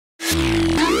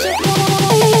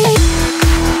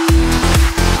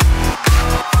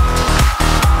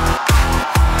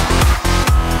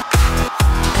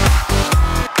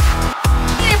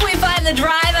The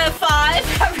Drive at 5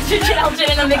 coverage of Channel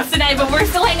Gin and a Mix tonight, but we're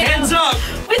still hanging out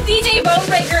with DJ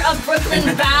Bonebreaker of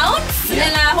Brooklyn Bounce,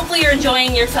 and hopefully you're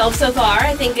enjoying yourself so far.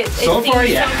 I think it so seems far,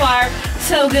 yeah. so far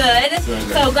so good.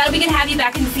 So glad we can have you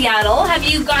back in Seattle. Have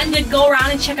you gotten to go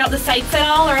around and check out the sites at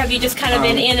all, or have you just kind of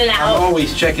been in and out? I'm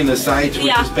always checking the sites,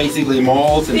 which is basically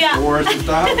malls and stores and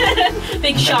stuff.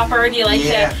 Big shopper. Do you like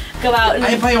to go out? And...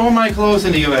 I buy all my clothes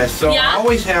in the U.S., so I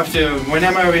always have to.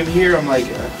 Whenever I'm here, I'm like.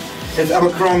 It's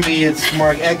Abercrombie, it's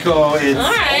Mark Echo, it's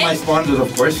all my sponsors,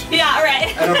 of course. Yeah,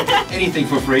 right. I don't get anything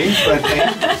for free, but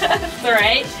hey. That's all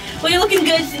right. Well, you're looking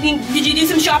good. Did you do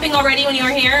some shopping already when you were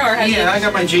here, or have you? I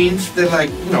got my jeans. They're like,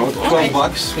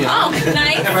 $12. You know. Oh,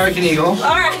 nice. American Eagle. All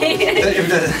right. If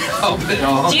that helps at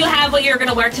all. Do you have what you're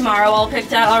gonna wear tomorrow all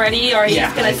picked out already, or are you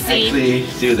just gonna see? Actually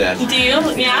do that. Do you?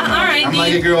 Yeah. All right. I'm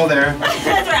like a girl there.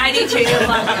 That's right. I do too.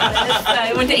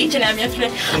 I went to H&M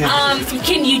yesterday.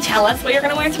 Can you tell us what you're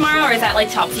gonna wear tomorrow, or is that like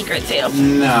top secret too?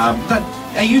 No, but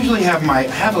I usually have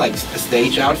like a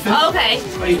stage outfit. Oh, okay.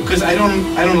 Because I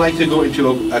don't like to go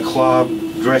into a club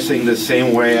dressing the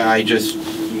same way I just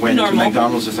went to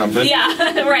McDonald's or something.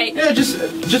 Yeah, right. Yeah, just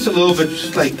a little bit.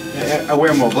 Just like I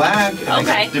wear more black. And I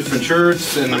got different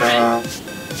shirts and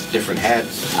different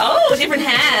hats. Oh, different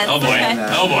hats. Oh boy. Okay.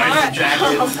 Oh boy. Different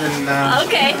jackets and.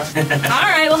 Okay. All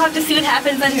right. We'll have to see what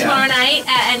happens then tomorrow night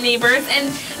at Neighbors,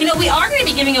 and we are going to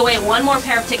be giving away one more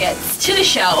pair of tickets to the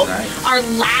show. Nice. Our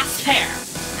last pair.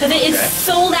 Because it is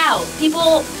sold out.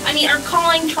 People, are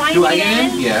calling, trying to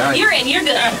get in. Yeah. You're in. You're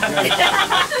good.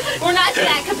 We're not to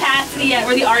that capacity yet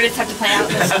where the artists have to play out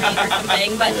in the street or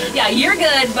something. But yeah, you're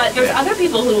good. But there's other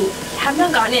people who have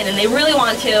not gotten in and they really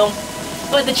want to.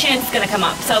 But the chance is going to come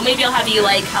up. So maybe I'll have you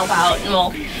help out and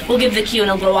we'll give the cue in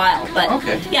a little while. But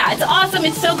yeah, it's awesome.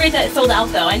 It's so great that it's sold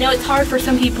out though. I know it's hard for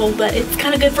some people, but it's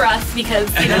kind of good for us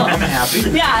because I'm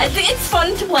happy. Yeah, it's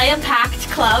fun to play a packed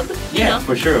club.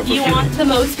 For sure. You want the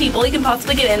most people you can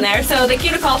possibly get in there. So the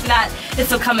cue to call for that is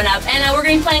still coming up. And we're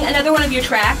going to be playing another one of your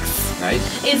tracks.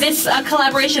 Nice. Is this a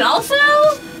collaboration also?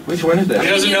 Which one is that? He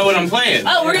doesn't know what I'm playing.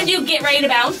 Oh, we're going to do Get Ready to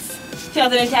Bounce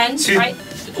 2010, right?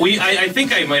 I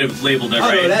think I might have labeled it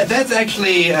right. No, that's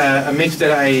actually a mix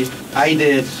that I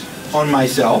did on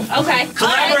myself. Okay.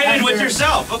 Collaborated with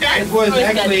yourself. Okay. It was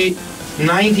actually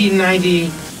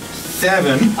 1997.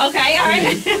 Okay, all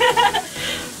right.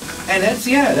 And that's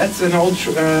an old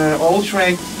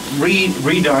track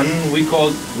redone. We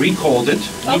recalled it.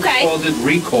 Okay. We called it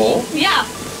Recall. Yeah.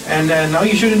 And now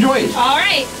you should enjoy it. All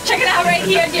right. Check it out right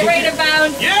here. Get Ready to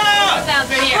Bounce. Yeah. It's out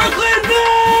right here. Brooklyn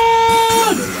Bounce!